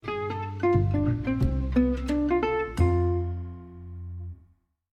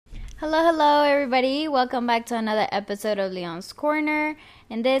Hello, everybody. Welcome back to another episode of Leon's Corner.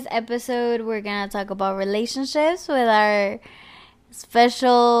 In this episode, we're going to talk about relationships with our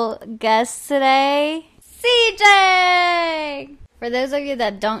special guest today, CJ! For those of you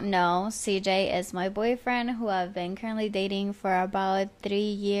that don't know, CJ is my boyfriend who I've been currently dating for about 3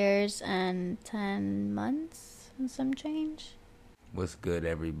 years and 10 months and some change. What's good,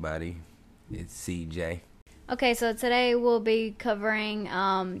 everybody? It's CJ. Okay, so today we'll be covering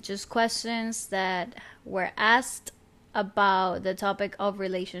just questions that were asked about the topic of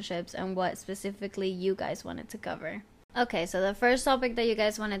relationships and what specifically you guys wanted to cover. Okay, so the first topic that you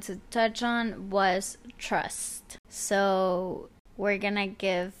guys wanted to touch on was trust. So we're gonna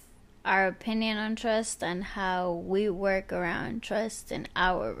give our opinion on trust and how we work around trust in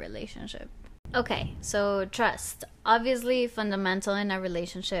our relationship. Okay, so trust. Obviously fundamental in a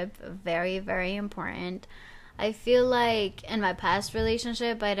relationship, very, very important. I feel like in my past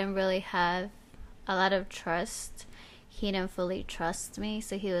relationship, I didn't really have a lot of trust. He didn't fully trust me,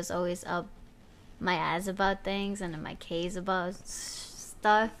 so he was always up my ass about things and in my case about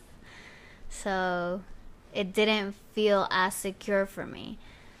stuff. So it didn't feel as secure for me.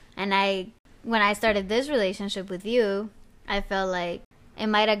 And when I started this relationship with you, I felt like it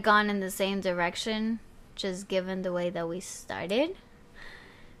might have gone in the same direction, just given the way that we started.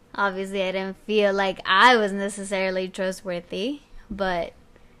 Obviously, I didn't feel like I was necessarily trustworthy, but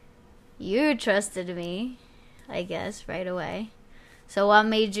you trusted me, I guess, right away. So what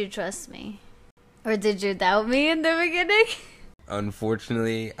made you trust me? Or did you doubt me in the beginning?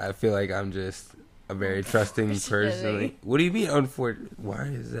 Unfortunately, I feel like I'm just a very trusting person. What do you mean unfortunate? Why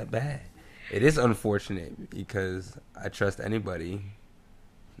is that bad? It is unfortunate because I trust anybody,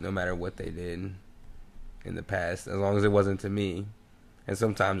 no matter what they did in the past, as long as it wasn't to me. And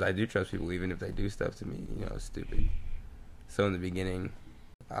sometimes I do trust people even if they do stuff to me, stupid. So in the beginning,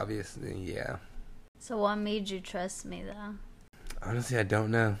 obviously, yeah. So what made you trust me, though? Honestly, I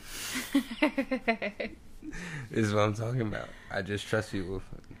don't know. This is what I'm talking about. I just trust people.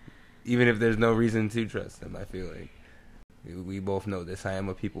 Even if there's no reason to trust them, I feel like. We both know this. I am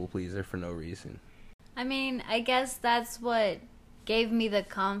a people pleaser for no reason. I mean, I guess that's what gave me the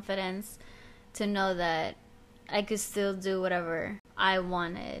confidence to know that I could still do whatever I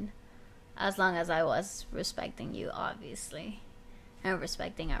wanted, as long as I was respecting you, obviously, and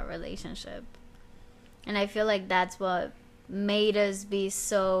respecting our relationship. And I feel like that's what made us be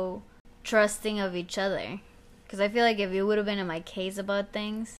so trusting of each other. Because I feel like if you would have been in my case about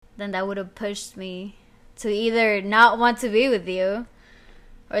things, then that would have pushed me to either not want to be with you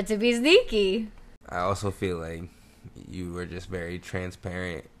or to be sneaky. I also feel like you were just very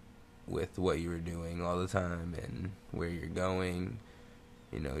transparent with what you were doing all the time and where you're going.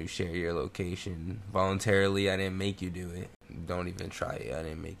 You share your location voluntarily. I didn't make you do it. Don't even try it. I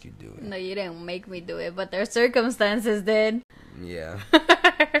didn't make you do it. No, you didn't make me do it, but their circumstances did. Yeah.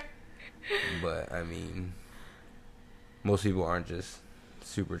 But I mean, most people aren't just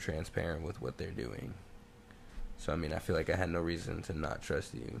super transparent with what they're doing. So I mean, I feel like I had no reason to not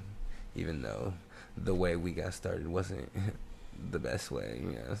trust you, even though the way we got started wasn't the best way,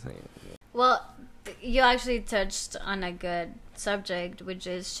 you know what I'm saying? Well, you actually touched on a good subject, which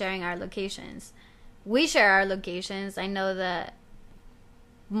is sharing our locations. We share our locations. I know that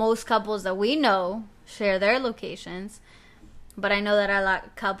most couples that we know share their locations, but I know that a lot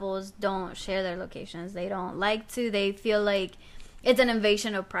of couples don't share their locations. They don't like to. They feel like it's an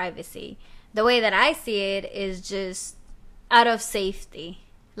invasion of privacy. The way that I see it is just out of safety.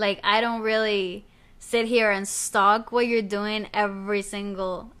 Like, I don't really sit here and stalk what you're doing every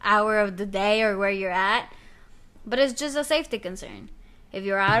single hour of the day or where you're at. But it's just a safety concern. If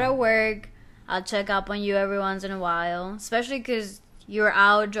you're out of work, I'll check up on you every once in a while. Especially because you're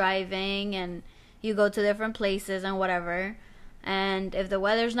out driving and you go to different places and whatever. And if the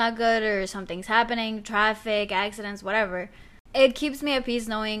weather's not good or something's happening, traffic, accidents, whatever, it keeps me at peace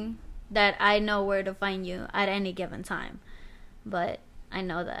knowing that I know where to find you at any given time. But I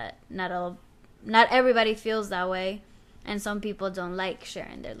know that not everybody feels that way, and some people don't like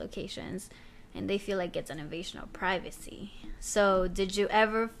sharing their locations, and they feel like it's an invasion of privacy. So did you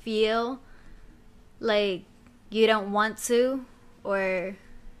ever feel like you don't want to? Or,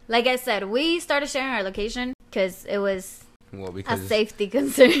 like I said, we started sharing our location because it was a safety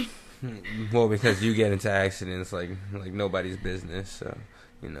concern. Well, because you get into accidents like nobody's business. So,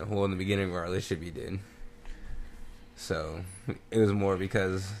 in the beginning of our relationship you did. So it was more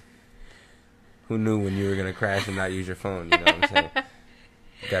because who knew when you were going to crash and not use your phone, you know what I'm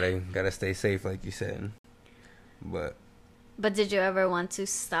saying? Gotta stay safe, like you said. But did you ever want to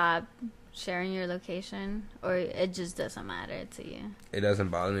stop sharing your location, or it just doesn't matter to you? It doesn't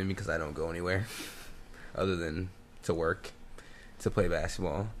bother me because I don't go anywhere other than to work, to play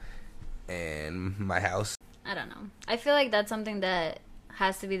basketball, and my house. I don't know. I feel like that's something that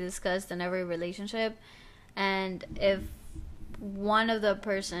has to be discussed in every relationship. And if one of the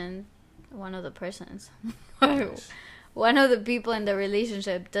people in the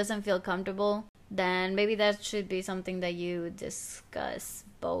relationship doesn't feel comfortable, then maybe that should be something that you discuss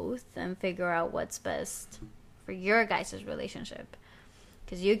both and figure out what's best for your guys' relationship.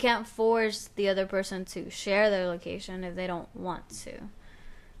 Because you can't force the other person to share their location if they don't want to.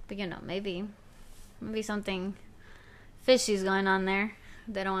 But maybe something fishy's going on there.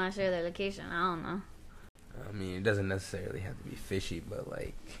 They don't want to share their location. I don't know. I mean, it doesn't necessarily have to be fishy, but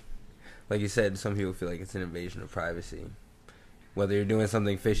like you said, some people feel like it's an invasion of privacy. Whether you're doing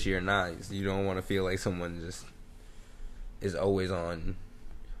something fishy or not, you don't want to feel like someone just is always on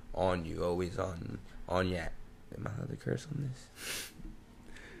you, always on you. Am I allowed to curse on this?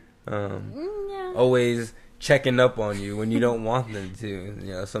 Yeah. Always checking up on you when you don't want them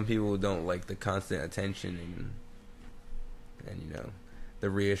to. Some people don't like the constant attention and the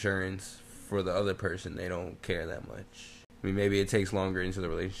reassurance for the other person. They don't care that much. I mean, maybe it takes longer into the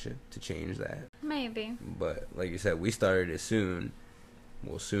relationship to change that. Maybe. But like you said, we started it sooner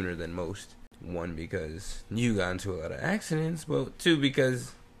than most. One, because you got into a lot of accidents, but two,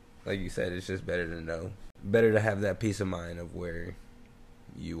 because, like you said, it's just better to know. Better to have that peace of mind of where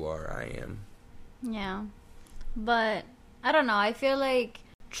you are, I am. Yeah. But, I don't know, I feel like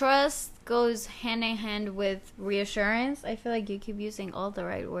trust goes hand in hand with reassurance. I feel like you keep using all the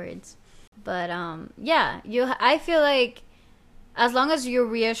right words. But, I feel like as long as you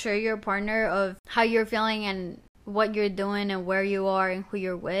reassure your partner of how you're feeling and what you're doing and where you are and who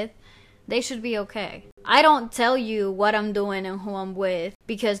you're with, they should be okay. I don't tell you what I'm doing and who I'm with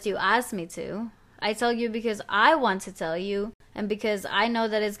because you asked me to. I tell you because I want to tell you and because I know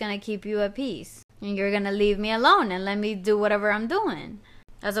that it's going to keep you at peace. And you're going to leave me alone and let me do whatever I'm doing.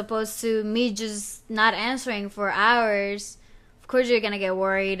 As opposed to me just not answering for hours. Of course you're going to get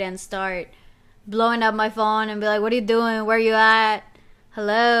worried and start blowing up my phone and be like, what are you doing? Where are you at?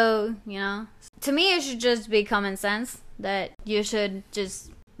 Hello? To me, it should just be common sense that you should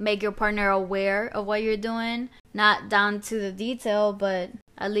just make your partner aware of what you're doing. Not down to the detail, but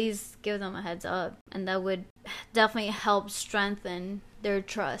at least give them a heads up. And that would definitely help strengthen their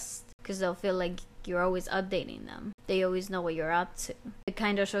trust because they'll feel like you're always updating them. They always know what you're up to. It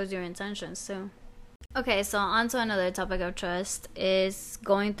kind of shows your intentions too. Okay, so on to another topic of trust is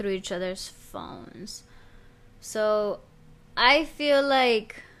going through each other's phones. So I feel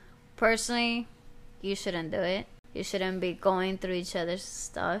like personally you shouldn't do it. You shouldn't be going through each other's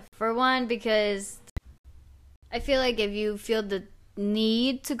stuff. For one, because I feel like if you feel the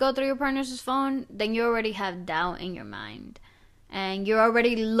need to go through your partner's phone, then you already have doubt in your mind. And you're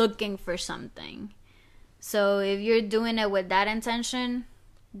already looking for something. So if you're doing it with that intention,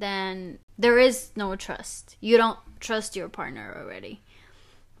 then there is no trust. You don't trust your partner already.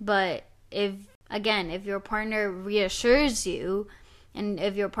 But if your partner reassures you, and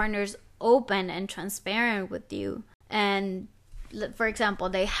if your partner's open and transparent with you, and for example,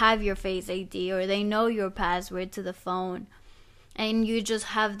 they have your Face ID or they know your password to the phone, and you just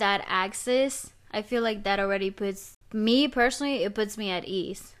have that access, I feel like that already puts me personally, it puts me at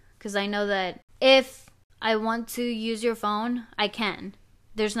ease. Because I know that if I want to use your phone, I can.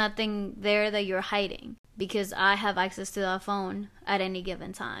 There's nothing there that you're hiding because I have access to that phone at any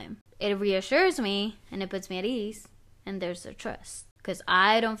given time. It reassures me and it puts me at ease, and there's the trust. Because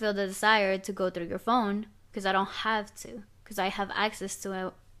I don't feel the desire to go through your phone because I don't have to. Because I have access to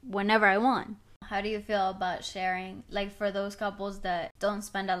it whenever I want. How do you feel about sharing, like for those couples that don't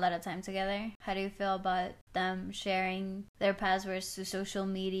spend a lot of time together? How do you feel about them sharing their passwords to social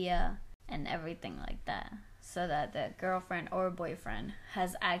media and everything like that? So that the girlfriend or boyfriend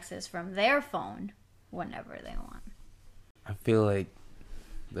has access from their phone whenever they want. I feel like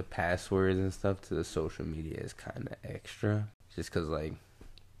the passwords and stuff to the social media is kind of extra. Just because, like,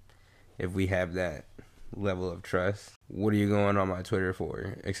 if we have that level of trust, what are you going on my Twitter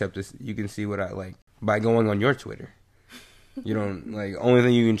for? Except you can see what I like by going on your Twitter. You don't, like, only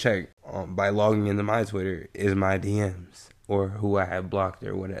thing you can check by logging into my Twitter is my DMs or who I have blocked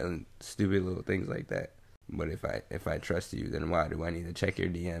or whatever, stupid little things like that. But if I trust you, then why do I need to check your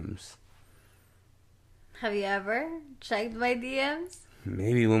DMs? Have you ever checked my DMs?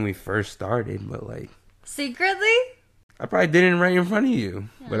 Maybe when we first started, but like... Secretly? I probably did it right in front of you.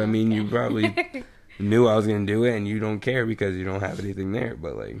 But I mean, you probably knew I was going to do it and you don't care because you don't have anything there.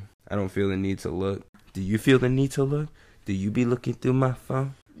 But like, I don't feel the need to look. Do you feel the need to look? Do you be looking through my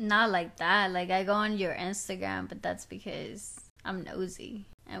phone? Not like that. Like, I go on your Instagram, but that's because I'm nosy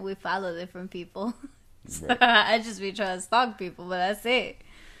and we follow different people. So right. I just be trying to stalk people, but that's it.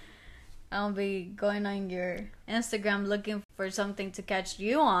 I don't be going on your Instagram looking for something to catch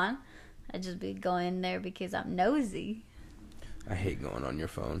you on. I just be going there because I'm nosy. I hate going on your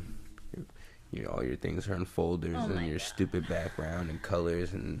phone. All your things are in folders and your stupid background and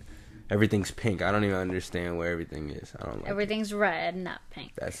colors and everything's pink. I don't even understand where everything is. I don't like Everything's red, not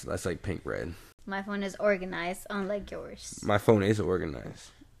pink. That's like pink red. My phone is organized, unlike yours. My phone is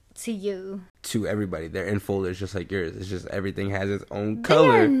organized. To you. To everybody. They're in folders just like yours. It's just everything has its own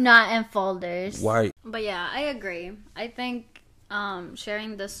color. They're not in folders. Why? But yeah, I agree. I think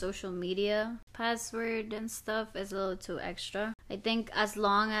sharing the social media password and stuff is a little too extra. I think as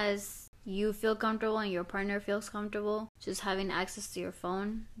long as you feel comfortable and your partner feels comfortable just having access to your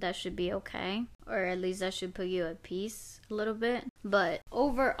phone, that should be okay. Or at least that should put you at peace a little bit. But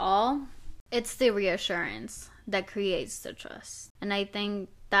overall, it's the reassurance that creates the trust. And I think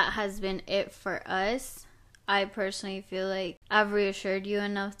that has been it for us. I personally feel like I've reassured you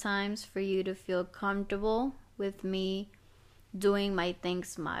enough times for you to feel comfortable with me doing my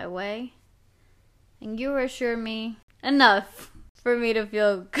things my way. And you reassure me enough for me to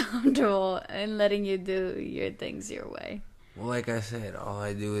feel comfortable in letting you do your things your way. Well, like I said, all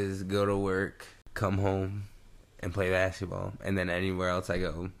I do is go to work, come home, and play basketball. And then anywhere else I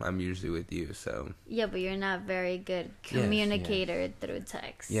go, I'm usually with you, so. Yeah, but you're not very good communicator through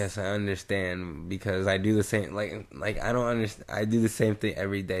text. Yes, I understand, because I do the same, like I don't understand. I do the same thing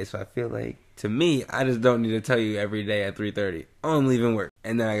every day, so I feel like, to me, I just don't need to tell you every day at 3:30, oh, I'm leaving work.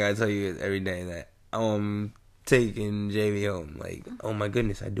 And then I gotta tell you every day that, oh, I'm taking JV home. Like, oh my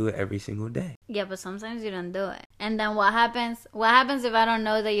goodness, I do it every single day. Yeah, but sometimes you don't do it. And then what happens? What happens if I don't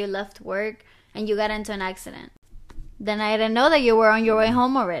know that you left work and you got into an accident? Then I didn't know that you were on your way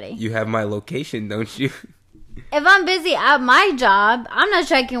home already. You have my location, don't you? If I'm busy at my job, I'm not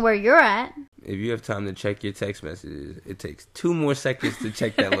checking where you're at. If you have time to check your text messages, it takes 2 more seconds to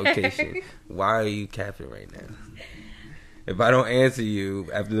check that location. Why are you capping right now? If I don't answer you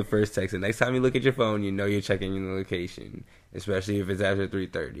after the first text, the next time you look at your phone, you know you're checking your location, especially if it's after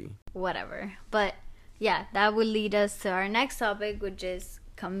 3:30. Whatever. But yeah, that would lead us to our next topic, which is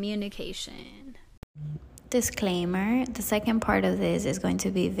communication. Disclaimer, the second part of this is going to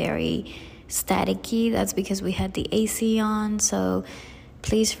be very staticky. That's because we had the AC on, so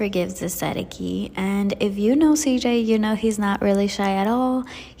please forgive the staticky. And if you know CJ, you know he's not really shy at all.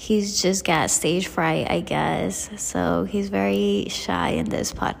 He's just got stage fright, I guess. So he's very shy in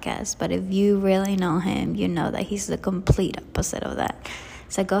this podcast. But if you really know him, you know that he's the complete opposite of that.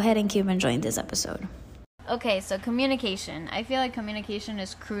 So go ahead and keep enjoying this episode. Okay, so communication. I feel like communication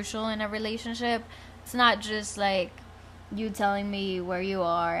is crucial in a relationship. It's not just like you telling me where you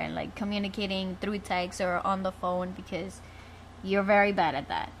are and like communicating through text or on the phone, because you're very bad at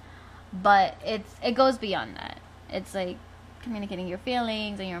that. But it goes beyond that. It's like communicating your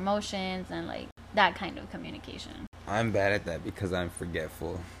feelings and your emotions and like that kind of communication. I'm bad at that because I'm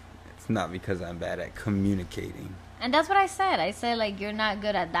forgetful. It's not because I'm bad at communicating. And that's what I said. I said like you're not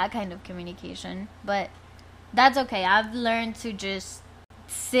good at that kind of communication, but that's okay. I've learned to just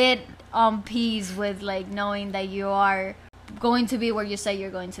sit on peace with like knowing that you are going to be where you say you're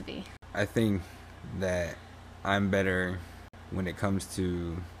going to be. I think that I'm better when it comes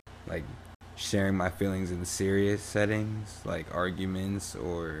to like sharing my feelings in serious settings, like arguments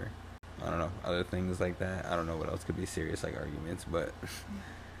or I don't know, other things like that. I don't know what else could be serious like arguments, but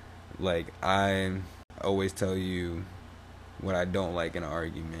like I always tell you what I don't like in an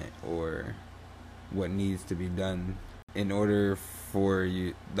argument or what needs to be done in order for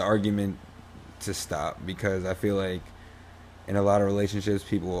the argument to stop, because I feel like in a lot of relationships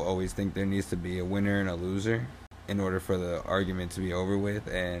people always think there needs to be a winner and a loser in order for the argument to be over with,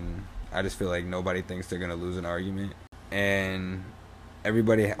 and I just feel like nobody thinks they're gonna lose an argument, and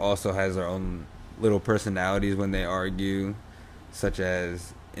everybody also has their own little personalities when they argue, such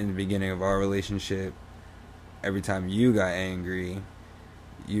as in the beginning of our relationship, every time you got angry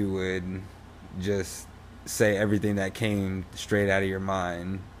you would just say everything that came straight out of your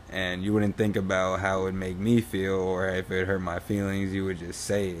mind, and you wouldn't think about how it would make me feel or if it hurt my feelings. You would just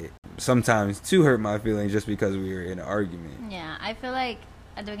say it, sometimes to hurt my feelings, just because we were in an argument. Yeah, I feel like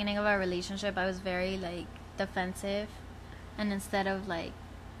at the beginning of our relationship I was very like defensive, and instead of like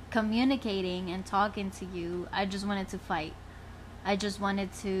communicating and talking to you, I just wanted to fight. I just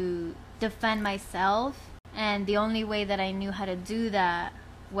wanted to defend myself, and the only way that I knew how to do that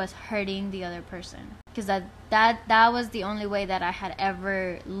was hurting the other person, because that was the only way that I had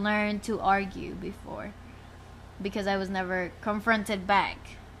ever learned to argue before, because I was never confronted back.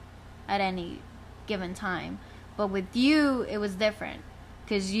 at any given time. But with you, it was different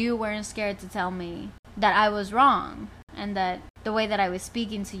because you weren't scared to tell me that I was wrong and that the way that I was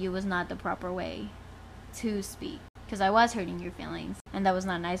speaking to you was not the proper way to speak, because I was hurting your feelings and that was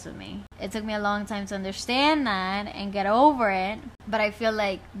not nice of me. It took me a long time to understand that and get over it, but I feel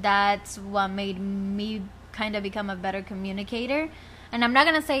like that's what made me kind of become a better communicator. And I'm not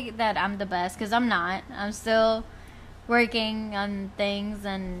gonna say that I'm the best, because I'm not. I'm still working on things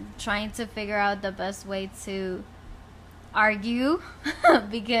and trying to figure out the best way to argue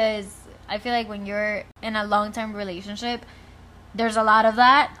because I feel like when you're in a long-term relationship, there's a lot of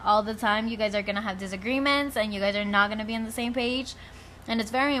that all the time. You guys are going to have disagreements and you guys are not going to be on the same page. And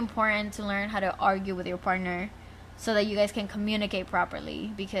it's very important to learn how to argue with your partner so that you guys can communicate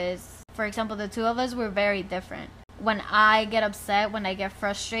properly. Because, for example, the two of us were very different. When I get upset, when I get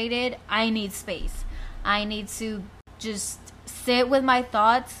frustrated, I need space. I need to just sit with my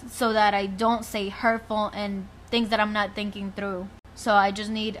thoughts so that I don't say hurtful and things that I'm not thinking through. So I just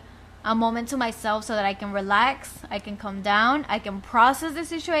need a moment to myself so that I can relax, I can calm down, I can process the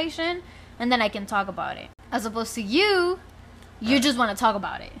situation, and then I can talk about it. As opposed to you just want to talk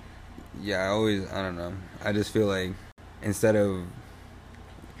about it. Yeah, I don't know. I just feel like instead of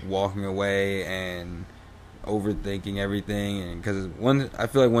walking away and overthinking everything, and because I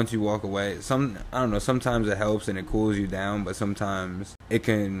feel like once you walk away, I don't know, sometimes it helps and it cools you down, but sometimes it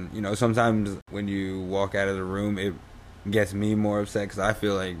can, sometimes when you walk out of the room, it gets me more upset because I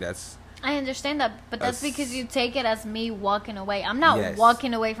feel like I understand that, but that's because you take it as me walking away. I'm not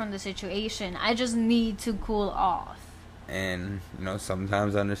walking away from the situation. I just need to cool off. And,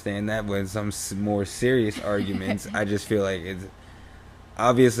 sometimes I understand that, but in some more serious arguments, I just feel like it's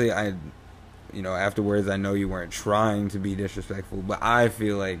obviously afterwards I know you weren't trying to be disrespectful, but I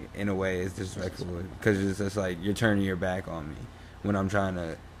feel like in a way it's disrespectful because it's just like you're turning your back on me when I'm trying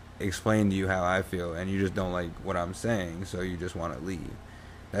to explain to you how I feel and you just don't like what I'm saying, so you just want to leave.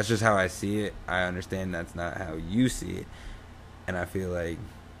 That's just how I see it. I understand that's not how you see it, and I feel like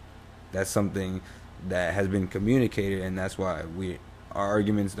that's something that has been communicated, and that's why our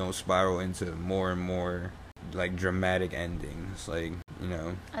arguments don't spiral into more and more like dramatic endings, like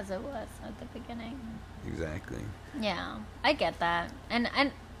as it was at the beginning. Exactly. Yeah, I get that, and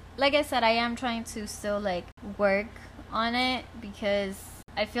like I said, I am trying to still like work on it because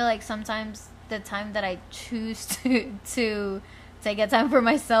I feel like sometimes the time that I choose to take a time for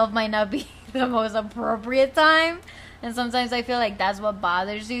myself might not be the most appropriate time. And sometimes I feel like that's what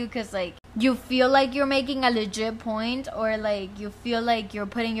bothers you because, like, you feel like you're making a legit point or, like, you feel like you're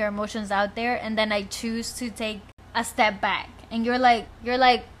putting your emotions out there. And then I choose to take a step back. And you're like,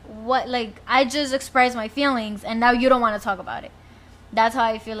 what? Like, I just expressed my feelings and now you don't want to talk about it. That's how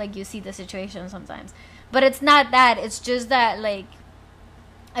I feel like you see the situation sometimes. But it's not that. It's just that, like,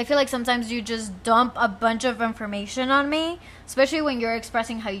 I feel like sometimes you just dump a bunch of information on me, especially when you're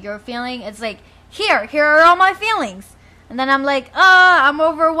expressing how you're feeling. It's like, here are all my feelings. And then I'm like, I'm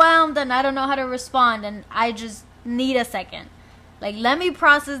overwhelmed and I don't know how to respond. And I just need a second. Like, let me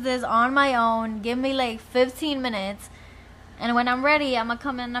process this on my own. Give me like 15 minutes. And when I'm ready, I'm going to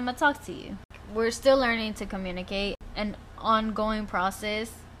come in and I'm going to talk to you. We're still learning to communicate. An ongoing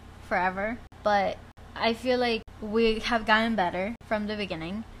process forever. But I feel like we have gotten better from the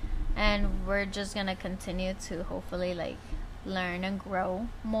beginning, and we're just gonna continue to hopefully like learn and grow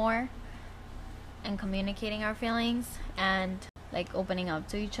more and communicating our feelings and like opening up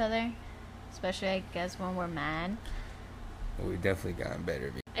to each other, especially I guess when we're mad. Well, we've definitely gotten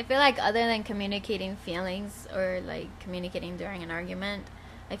better. I feel like other than communicating feelings or like communicating during an argument,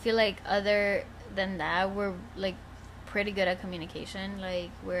 I feel like other than that we're like pretty good at communication.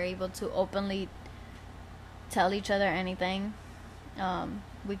 Like we're able to openly tell each other anything.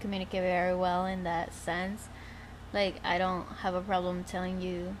 We communicate very well in that sense. Like I don't have a problem telling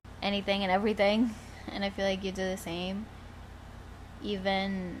you anything and everything, and I feel like you do the same.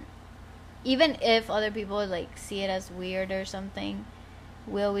 Even if other people like see it as weird or something,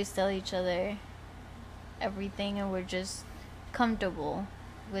 we always tell each other everything, and we're just comfortable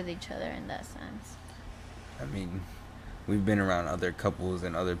with each other in that sense. I mean, we've been around other couples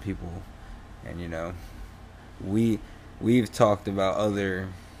and other people, and we've talked about other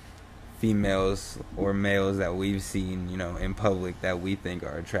females or males that we've seen, in public that we think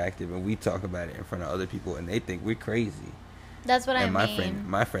are attractive, and we talk about it in front of other people, and they think we're crazy. That's what I mean.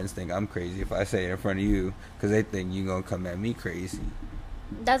 My friends think I'm crazy if I say it in front of you, because they think you're gonna come at me crazy.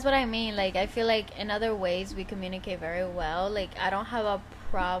 That's what I mean. Like I feel like in other ways we communicate very well. Like I don't have a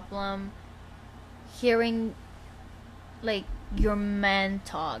problem hearing like your man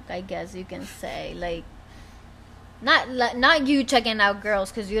talk, I guess you can say. Like not you checking out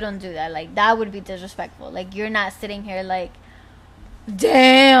girls because you don't do that. Like, that would be disrespectful. Like, you're not sitting here like,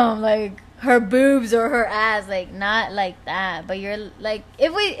 damn, like her boobs or her ass, like, not like that. But you're like,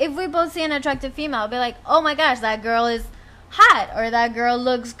 if we both see an attractive female, I'll be like, oh my gosh, that girl is hot, or that girl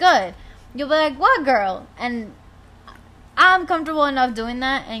looks good. You'll be like, what girl? And I'm comfortable enough doing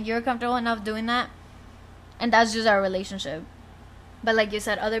that, and you're comfortable enough doing that, and that's just our relationship. But like you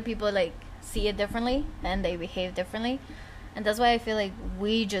said, other people like see it differently and they behave differently, and that's why I feel like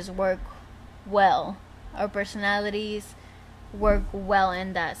we just work well. Our personalities work well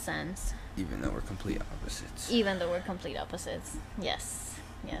in that sense. Even though we're complete opposites.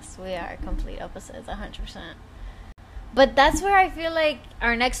 Yes, we are complete opposites, 100%. But that's where I feel like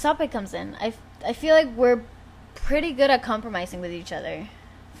our next topic comes in. I feel like we're pretty good at compromising with each other,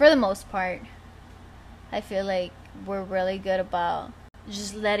 for the most part. I feel like we're really good about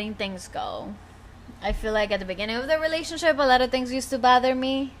just letting things go. I feel like at the beginning of the relationship, a lot of things used to bother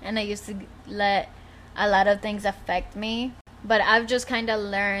me, and I used to let a lot of things affect me. But I've just kind of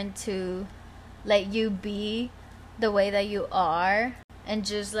learned to let you be the way that you are and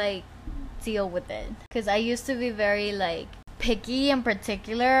just like deal with it. Because I used to be very like picky and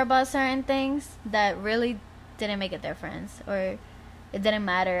particular about certain things that really didn't make a difference, or it didn't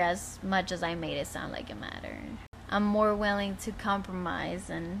matter as much as I made it sound like it mattered. I'm more willing to compromise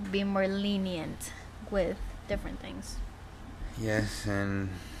and be more lenient with different things. Yes, and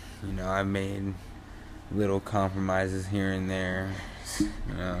I've made little compromises here and there,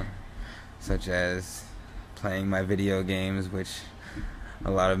 such as playing my video games, which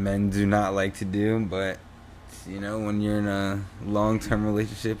a lot of men do not like to do, but when you're in a long-term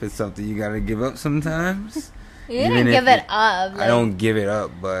relationship, it's something you gotta give up sometimes. You didn't give it up. I don't give it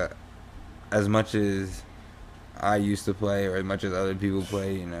up, but as much as I used to play, or as much as other people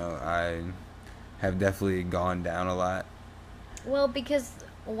play, I have definitely gone down a lot. Well, because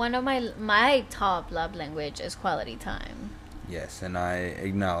one of my top love language is quality time. Yes, and I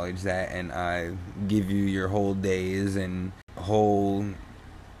acknowledge that, and I give you your whole days and whole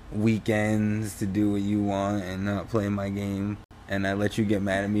weekends to do what you want and not play my game. And I let you get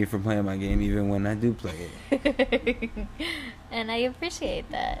mad at me for playing my game even when I do play it. And I appreciate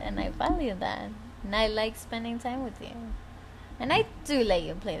that, and I value that. And I like spending time with you. And I do let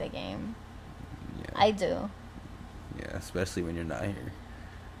you play the game. Yeah. I do. Yeah, especially when you're not here.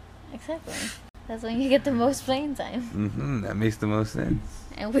 Exactly. That's when you get the most playing time. That makes the most sense.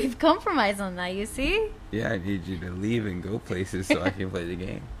 And we've compromised on that, you see? Yeah, I need you to leave and go places so I can play the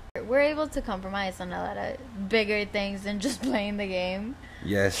game. We're able to compromise on a lot of bigger things than just playing the game.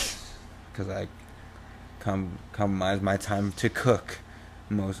 Yes, because I compromise my time to cook.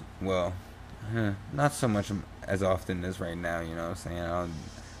 Not so much as often as right now, you know what I'm saying?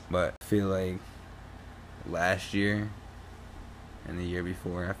 But I feel like last year and the year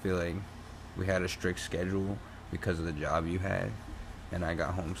before, I feel like we had a strict schedule because of the job you had, and I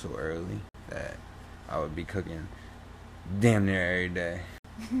got home so early that I would be cooking damn near every day.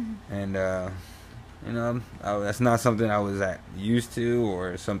 And that's not something I was used to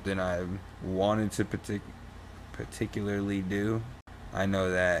or something I wanted to particularly do. I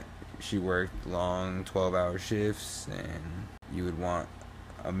know that she worked long 12-hour shifts, and you would want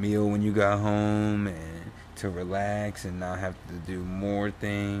a meal when you got home and to relax and not have to do more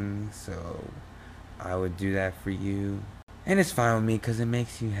things, so I would do that for you, and it's fine with me because it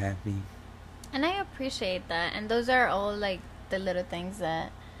makes you happy. And I appreciate that, and those are all like the little things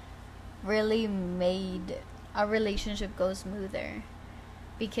that really made our relationship go smoother,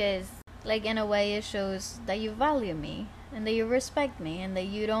 because like in a way it shows that you value me and that you respect me and that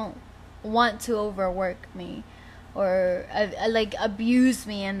you don't want to overwork me or like abuse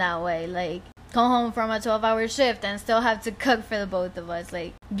me in that way, like come home from a 12-hour shift and still have to cook for the both of us.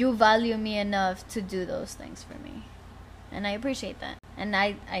 Like, you value me enough to do those things for me, and I appreciate that. And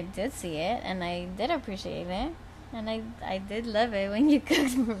I did see it, and I did appreciate it, and I did love it when you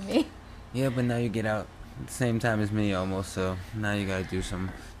cooked for me. Yeah, but now you get out at the same time as me almost, so now you gotta do some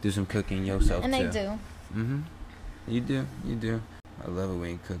cooking yourself and too. And I do. You do. I love it when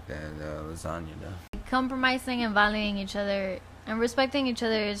you cook that lasagna though. Compromising and valuing each other and respecting each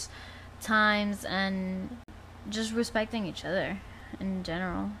other's times and just respecting each other in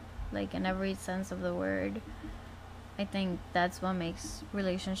general, like in every sense of the word. I think that's what makes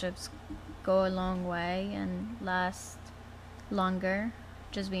relationships go a long way and last longer.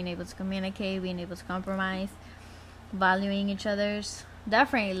 Just being able to communicate, being able to compromise, valuing each other's,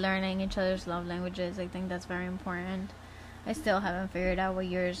 definitely learning each other's love languages. I think that's very important. I still haven't figured out what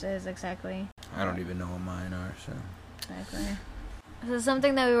yours is exactly. I don't even know what mine are, so. Exactly. So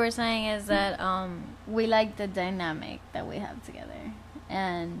something that we were saying is that we like the dynamic that we have together,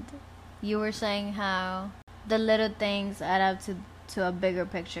 and you were saying how the little things add up to a bigger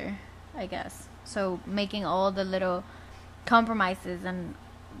picture, I guess. So making all the little compromises and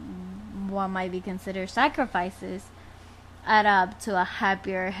what might be considered sacrifices add up to a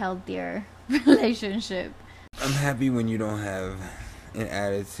happier, healthier relationship. I'm happy when you don't have an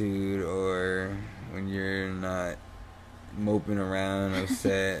attitude or when you're not moping around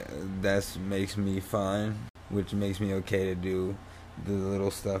upset. That makes me fine, which makes me okay to do the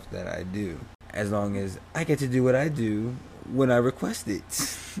little stuff that I do, as long as I get to do what I do when I request it.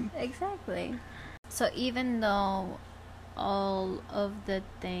 Exactly. So even though all of the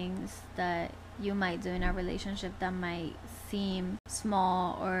things that you might do in a relationship that might seem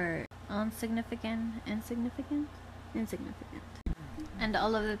small or insignificant, and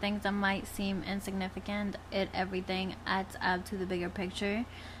all of the things that might seem insignificant, everything adds up to the bigger picture,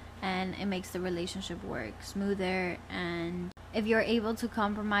 and it makes the relationship work smoother. And if you're able to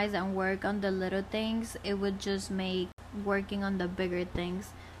compromise and work on the little things, it would just make working on the bigger things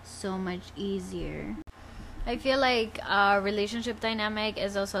so much easier. I feel like our relationship dynamic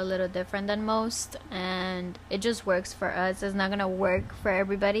is also a little different than most, and it just works for us. It's not gonna work for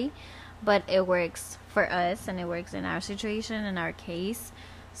everybody, but it works for us, and it works in our situation, in our case.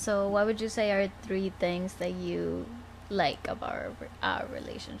 So what would you say are 3 things that you like about our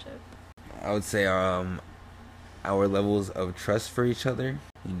relationship? I would say our levels of trust for each other.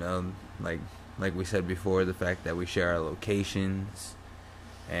 You know, like we said before, the fact that we share our locations,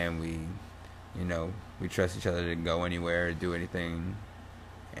 and we trust each other to go anywhere or do anything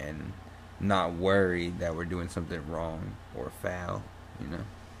and not worry that we're doing something wrong or foul,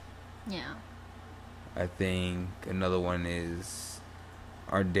 Yeah. I think another one is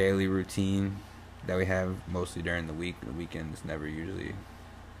our daily routine that we have mostly during the week. The weekend's never usually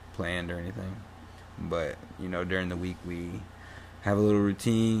planned or anything. But, during the week we have a little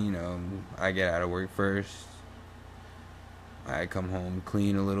routine. I get out of work first. I come home,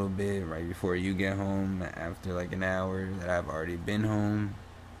 clean a little bit right before you get home, after like an hour that I've already been home.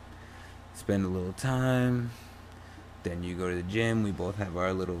 Spend a little time. Then you go to the gym. We both have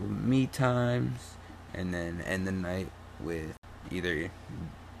our little me times. And then end the night with either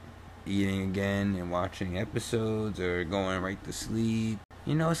eating again and watching episodes or going right to sleep.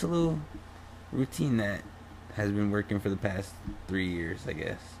 It's a little routine that has been working for the past 3 years, I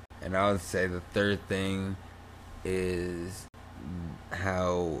guess. And I would say the third thing is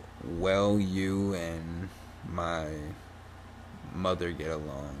how well you and my mother get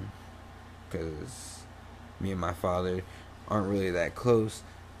along, because me and my father aren't really that close,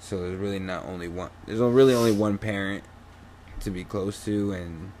 so there's really only one parent to be close to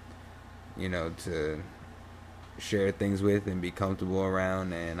and to share things with and be comfortable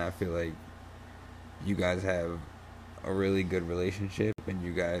around. And I feel like you guys have a really good relationship, and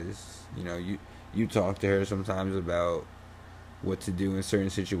you guys, you talk to her sometimes about what to do in certain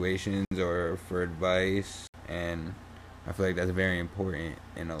situations or for advice, and I feel like that's very important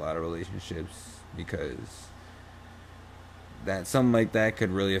in a lot of relationships, because that something like that could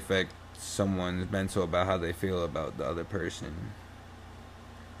really affect someone's mental about how they feel about the other person,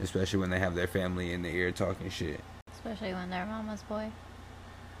 especially when they have their family in their ear talking shit. Especially when they're mama's boy.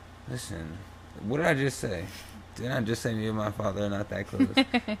 Listen, what did I just say? Didn't I just say me and my father are not that close?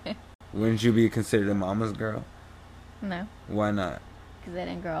 Wouldn't you be considered a mama's girl? No. Why not? Because I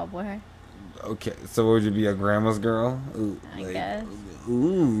didn't grow up with her. Okay, so would you be a grandma's girl? Ooh, I guess.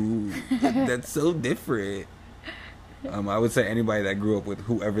 Ooh, that's so different. I would say anybody that grew up with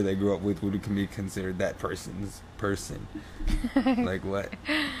whoever they grew up with would be considered that person's person. Like what?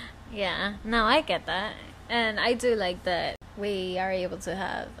 Yeah, no, I get that. And I do like that we are able to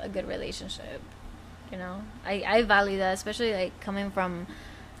have a good relationship. I value that, especially like coming from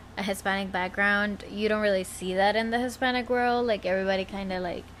a Hispanic background. You don't really see that in the Hispanic world. Like everybody kind of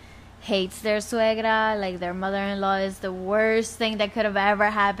like hates their suegra, like their mother-in-law is the worst thing that could have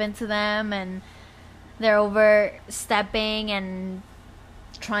ever happened to them, and they're overstepping and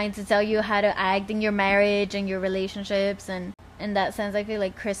trying to tell you how to act in your marriage and your relationships. And in that sense, I feel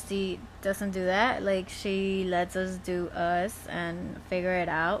like Christy doesn't do that. Like, she lets us do us and figure it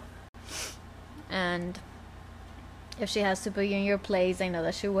out. And if she has to put you in your place, I know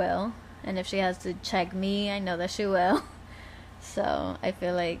that she will. And if she has to check me, I know that she will. So I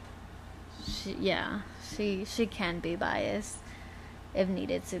feel like she can be biased if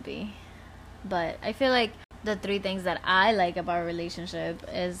needed to be. But I feel like the 3 things that I like about our relationship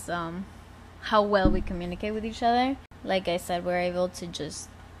is how well we communicate with each other. Like I said, we're able to just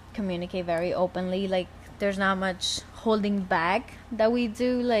communicate very openly. Like there's not much holding back that we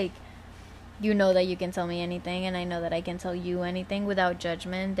do. Like, you know that you can tell me anything, and I know that I can tell you anything without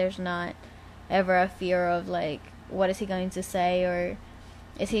judgment. There's not ever a fear of, like, what is he going to say, or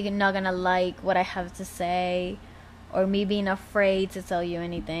is he not gonna like what I have to say, or me being afraid to tell you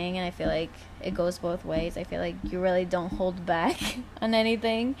anything. And I feel like it goes both ways. I feel like you really don't hold back on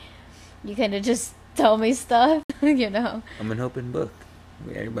anything. You kind of just tell me stuff, you know. I'm an open book.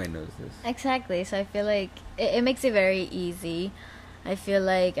 Everybody knows this. Exactly. So I feel like it makes it very easy. I feel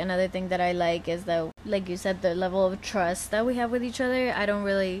like another thing that I like is that, like you said, the level of trust that we have with each other. I don't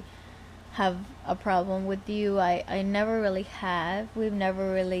really have a problem with you. I never really have. We've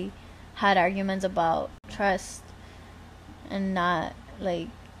never really had arguments about trust and not, like,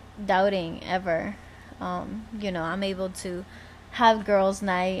 doubting ever. You know, I'm able to have girls'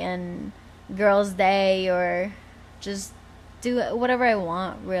 night and girls' day, or just do whatever I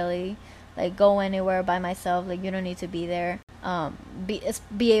want, really. Like, go anywhere by myself. Like, you don't need to be there.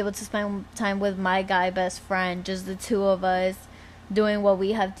 Be able to spend time with my guy best friend, just the two of us, doing what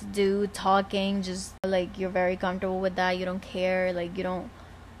we have to do, talking. Just, like, you're very comfortable with that. You don't care. Like, you don't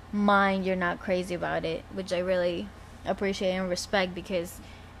mind. You're not crazy about it, which I really appreciate and respect, because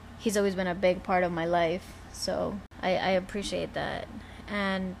he's always been a big part of my life. So I appreciate that.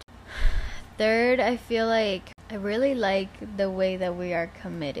 And third, I feel like I really like the way that we are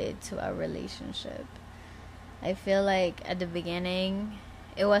committed to our relationship. I feel like at the beginning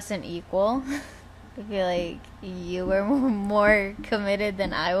it wasn't equal. I feel like you were more committed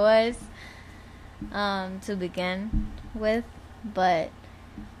than I was to begin with. But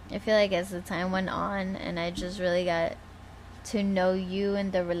I feel like as the time went on and I just really got to know you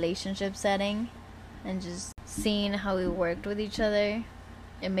in the relationship setting and just seeing how we worked with each other,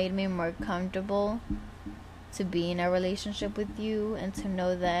 it made me more comfortable to be in a relationship with you and to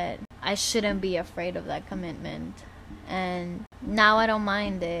know that I shouldn't be afraid of that commitment. And now I don't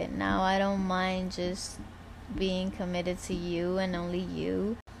mind it. Now I don't mind just being committed to you and only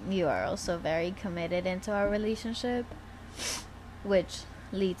you. You are also very committed into our relationship, which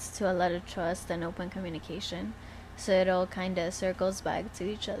leads to a lot of trust and open communication. So it all kind of circles back to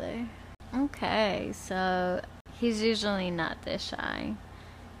each other. Okay, so he's usually not this shy.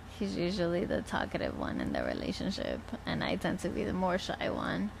 He's usually the talkative one in the relationship, and I tend to be the more shy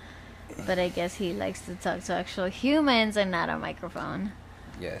one. But I guess he likes to talk to actual humans and not a microphone.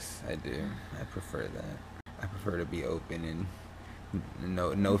 Yes, I do. I prefer that. I prefer to be open and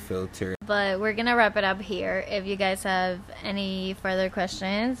no filter. But we're gonna wrap it up here. If you guys have any further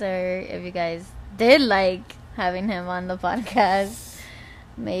questions, or if you guys did like having him on the podcast,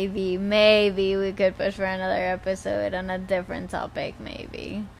 maybe we could push for another episode on a different topic,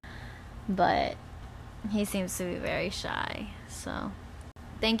 maybe. But he seems to be very shy. So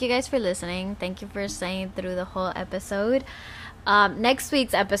thank you guys for listening. Thank you for staying through the whole episode. Next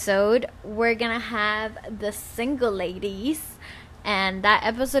week's episode, we're gonna have the single ladies, and that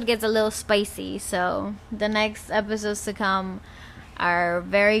episode gets a little spicy. So the next episodes to come are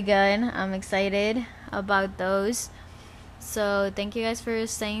very good. I'm excited about those. So thank you guys for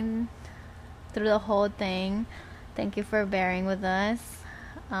staying through the whole thing. Thank you for bearing with us.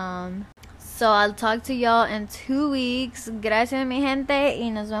 So I'll talk to y'all in 2 weeks. Gracias, mi gente, y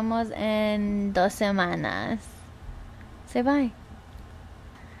nos vemos en 2 semanas. Say bye.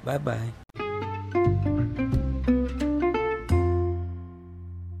 Bye bye.